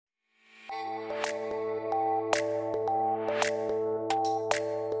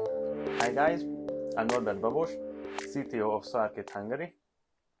Hi guys, I'm Norbert Babos, CTO of SOLARKIT Hungary.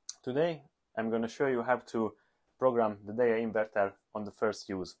 Today I'm going to show you how to program the Deye inverter on the first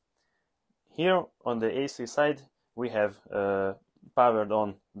use. Here on the AC side we have powered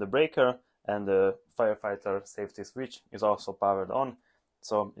on the breaker, and the firefighter safety switch is also powered on.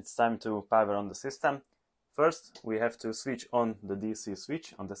 So it's time to power on the system. First we have to switch on the DC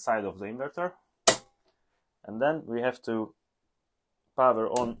switch on the side of the inverter, and then we have to power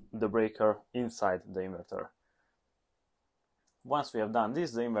on the breaker inside the inverter. Once we have done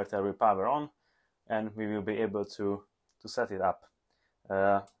this, the inverter will power on and we will be able to set it up.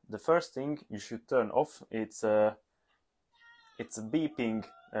 The first thing you should turn off, it's a beeping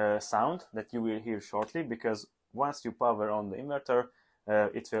sound that you will hear shortly, because once you power on the inverter,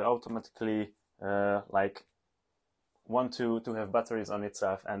 it will automatically like want to have batteries on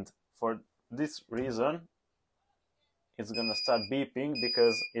itself, and for this reason it's gonna start beeping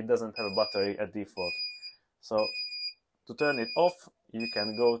because it doesn't have a battery at default. So to turn it off, you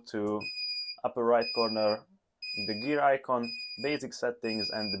can go to upper right corner, the gear icon, basic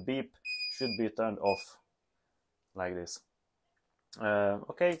settings, and the beep should be turned off like this.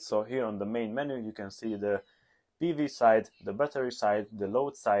 Okay, so here on the main menu you can see the PV side, the battery side, the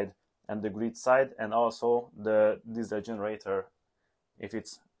load side, and the grid side, and also the diesel generator if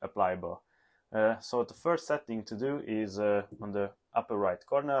it's applicable. So the first setting to do is on the upper right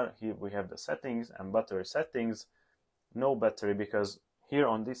corner. Here we have the settings and battery settings. No battery, because here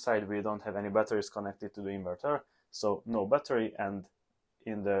on this side we don't have any batteries connected to the inverter, so no battery. And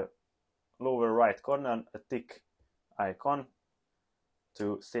in the lower right corner a tick icon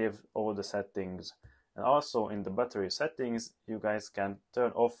to save all the settings. And also in the battery settings you guys can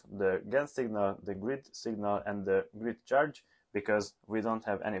turn off the GAN signal, the grid signal, and the grid charge, because we don't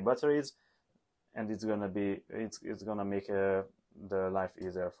have any batteries, and it's gonna make the life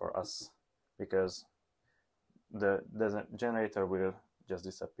easier for us, because the generator will just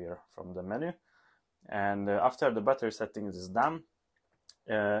disappear from the menu. And after the battery settings is done,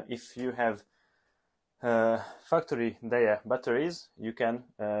 if you have factory Deye batteries, you can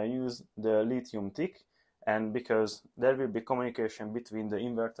use the lithium tick, and because there will be communication between the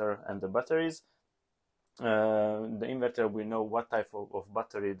inverter and the batteries, the inverter will know what type of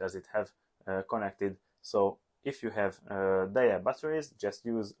battery does it have connected. So if you have Deye batteries, just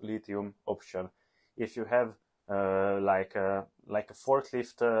use lithium option. If you have like a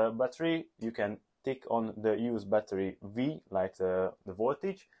forklift battery, you can tick on the use battery V, like the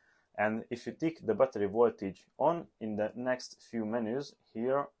voltage. And if you tick the battery voltage on, in the next few menus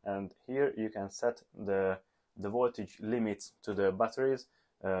here and here, you can set the voltage limits to the batteries,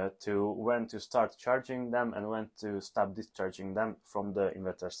 to when to start charging them and when to stop discharging them from the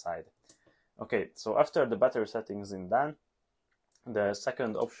inverter side. Okay, so after the battery settings is done, the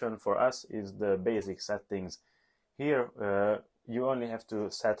second option for us is the basic settings. Here you only have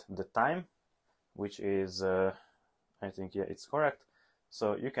to set the time, which is I think, yeah, it's correct.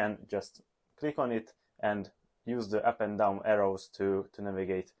 So you can just click on it and use the up and down arrows to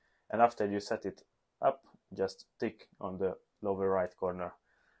navigate. And after you set it up, just tick on the lower right corner.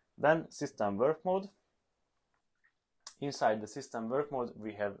 Then system work mode. Inside the system work mode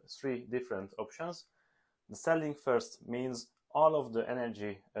we have three different options. The selling first means all of the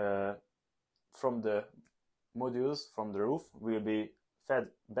energy from the modules from the roof will be fed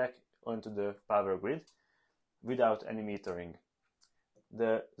back onto the power grid without any metering.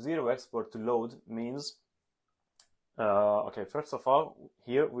 The zero export to load means, okay, first of all,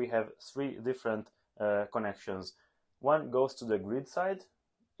 here we have three different connections. One goes to the grid side.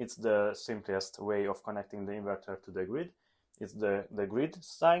 It's the simplest way of connecting the inverter to the grid. It's the grid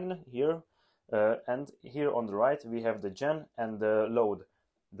sign here, and here on the right we have the gen and the load.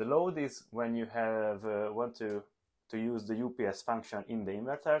 The load is when you have want to use the UPS function in the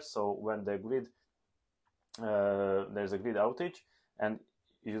inverter. So when the grid there's a grid outage and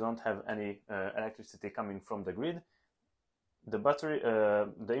you don't have any electricity coming from the grid, the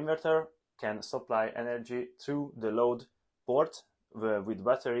inverter can supply energy through the load port with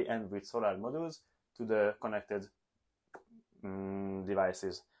battery and with solar modules to the connected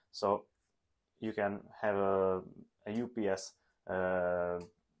devices. So you can have a UPS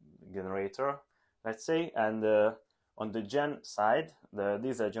generator, let's say, and on the gen side the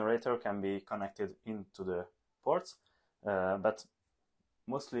diesel generator can be connected into the ports, but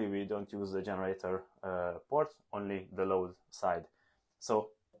mostly we don't use the generator port, only the load side. So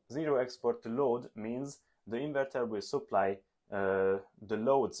zero export to load means the inverter will supply the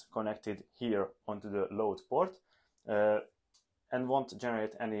loads connected here onto the load port and won't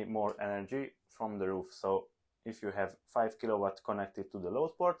generate any more energy from the roof. So if you have 5 kilowatt connected to the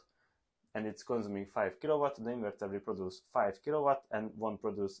load port, and it's consuming 5 kilowatt, the inverter will produce 5 kilowatt and won't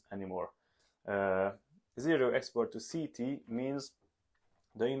produce anymore. Zero export to CT means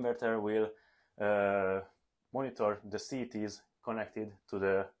the inverter will monitor the CTs connected to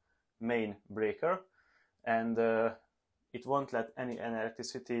the main breaker, and it won't let any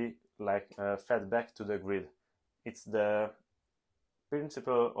electricity fed back to the grid. It's the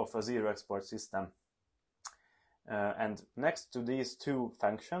principle of a zero export system. And next to these two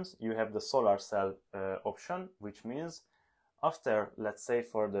functions, you have the solar cell option, which means after, let's say,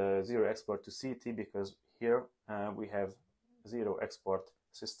 for the zero export to CT, because here we have zero export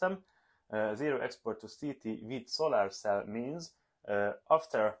system, zero export to CT with solar cell means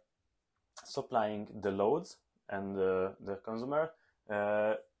after supplying the loads and the consumer,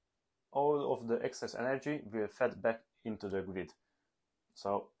 all of the excess energy will fed back into the grid.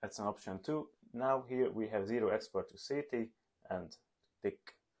 So that's an option too. Now here we have zero export to CT and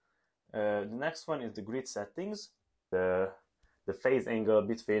tick. The next one is the grid settings, the phase angle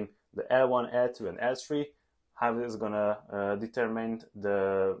between the L1, L2 and L3, how it's gonna determine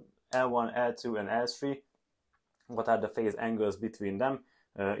the L1, L2 and L3, what are the phase angles between them.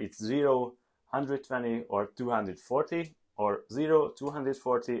 It's 0, 120 or 240, or 0,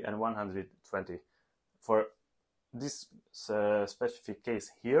 240 and 120. For this specific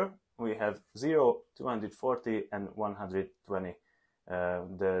case here, we have 0, 240 and 120,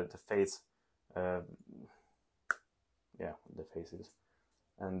 the phase, the phases,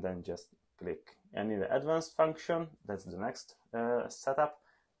 and then just click. And in the advanced function, that's the next setup.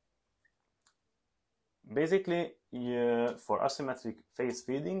 Basically, for asymmetric phase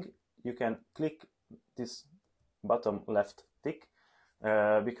feeding, you can click this bottom left tick,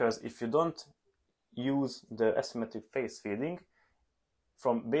 because if you don't use the asymmetric phase feeding,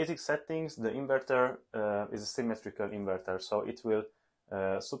 from basic settings, the inverter is a symmetrical inverter, so it will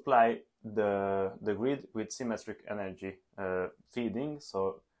supply the grid with symmetric energy feeding.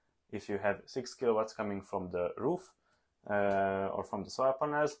 So if you have 6 kilowatts coming from the roof or from the solar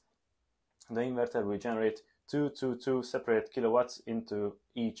panels, the inverter will generate 2 separate kilowatts into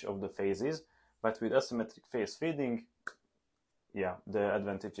each of the phases. But with asymmetric phase feeding, the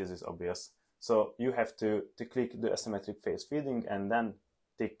advantages is obvious. So you have to click the asymmetric phase feeding and then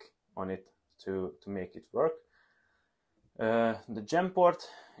tick on it to make it work. The gem port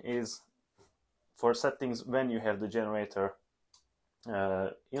is for settings when you have the generator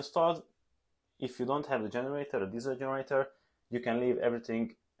installed. If you don't have the generator, a diesel generator, you can leave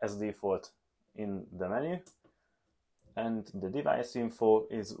everything as default in the menu. And the device info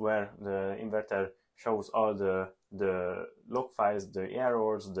is where the inverter shows all the log files, the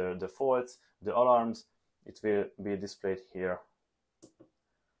errors, the faults, the alarms. It will be displayed here.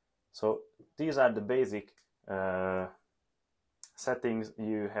 So these are the basic settings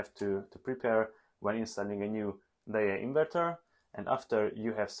you have to prepare when installing a new Deye inverter. And after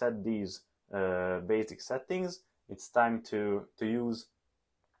you have set these basic settings, it's time to use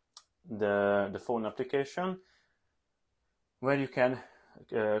the phone application, where you can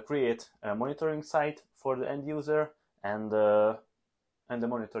create a monitoring site for the end user and the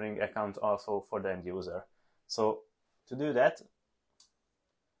monitoring account also for the end user. So to do that,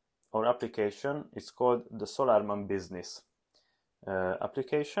 our application is called the SolarMan Business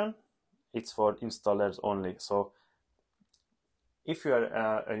application. It's for installers only. So if you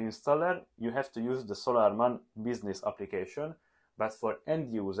are an installer, you have to use the SolarMan Business application. But for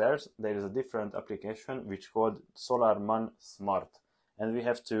end users, there is a different application which is called SolarMan Smart. And we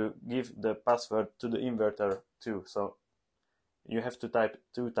have to give the password to the inverter too. So you have to type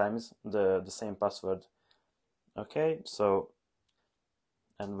 2 times the same password. Okay, so,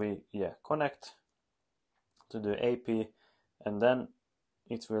 and we connect to the AP, and then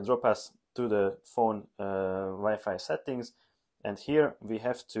it will drop us to the phone Wi-Fi settings. And here we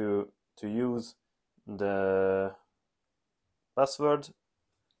have to use the password,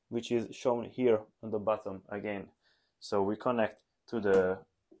 which is shown here on the bottom again. So we connect to the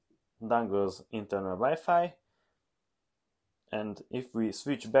dongle's internal Wi-Fi, and if we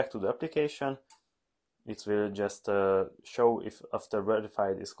switch back to the application, it will just show if after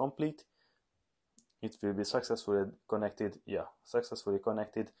verified is complete, it will be successfully connected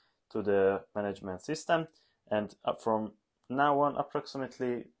to the management system. And from now on,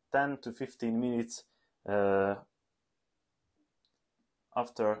 approximately 10 to 15 minutes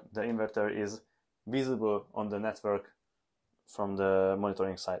after the inverter is visible on the network from the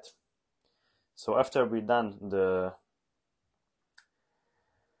monitoring site. So after we've done the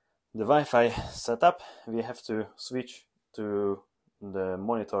Wi-Fi setup, we have to switch to the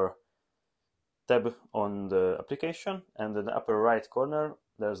monitor tab on the application, and in the upper right corner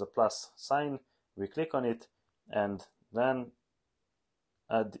there's a plus sign, we click on it, and then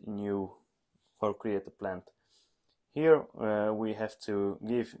add new or create a plant. Here we have to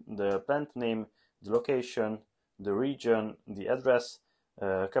give the plant name, the location, the region, the address,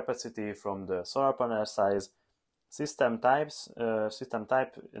 capacity from the solar panel size, system types. System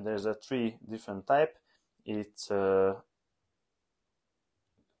type, there's a 3 different type. It's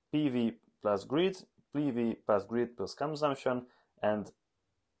PV plus grid, PV plus grid plus consumption, and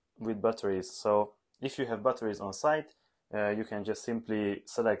with batteries. So if you have batteries on site, you can just simply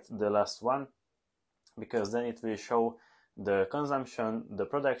select the last one, because then it will show the consumption, the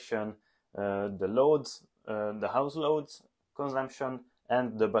production, the loads, the house loads, consumption,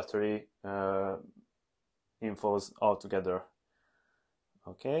 and the battery infos all together.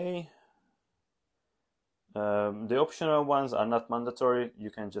 Okay. The optional ones are not mandatory.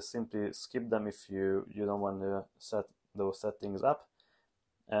 You can just simply skip them if you don't want to set those settings up.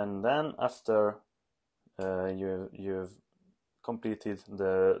 And then after you've completed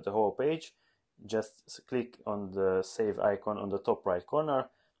the whole page, just click on the save icon on the top right corner,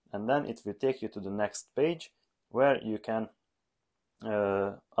 and then it will take you to the next page where you can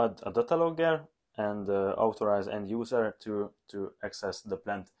add a data logger and authorize end user to access the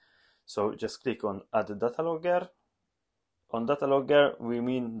plant. So just click on add data logger. On data logger we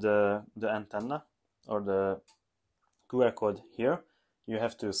mean the antenna or the QR code here. You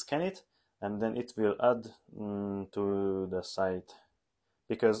have to scan it, and then it will add to the site,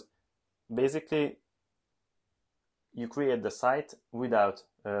 because basically you create the site without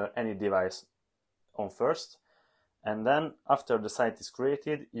any device on first, and then after the site is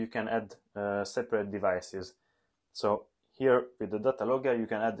created you can add separate devices. So here with the data logger you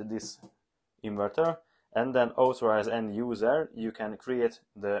can add this inverter, and then authorize end user, you can create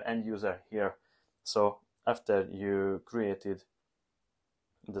the end user here. So after you created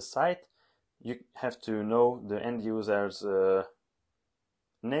the site, you have to know the end user's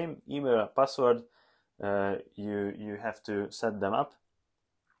name, email, password. You have to set them up,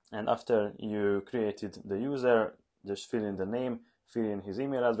 and after you created the user, just fill in the name, fill in his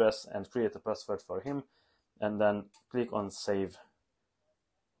email address, and create a password for him, and then click on save.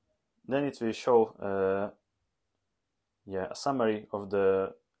 Then it will show a summary of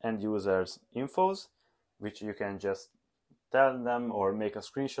the end user's infos, which you can just tell them or make a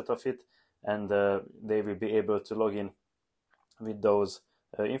screenshot of it, and they will be able to log in with those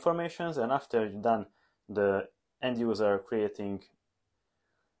informations. And after you've done the end user creating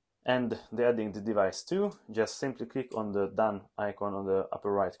and the adding the device to, just simply click on the done icon on the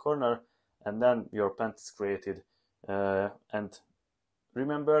upper right corner, and then your plant is created. And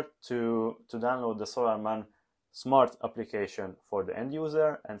remember to download the SolarMan Smart application for the end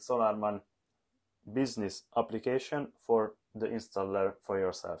user and SolarMan Business application for the installer for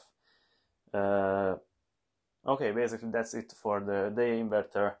yourself. Okay, basically that's it for the Deye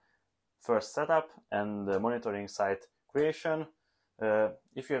inverter first setup and the monitoring site creation.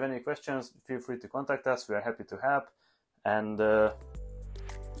 If you have any questions, feel free to contact us. We are happy to help, and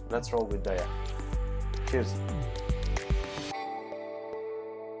let's roll with Deye. Cheers.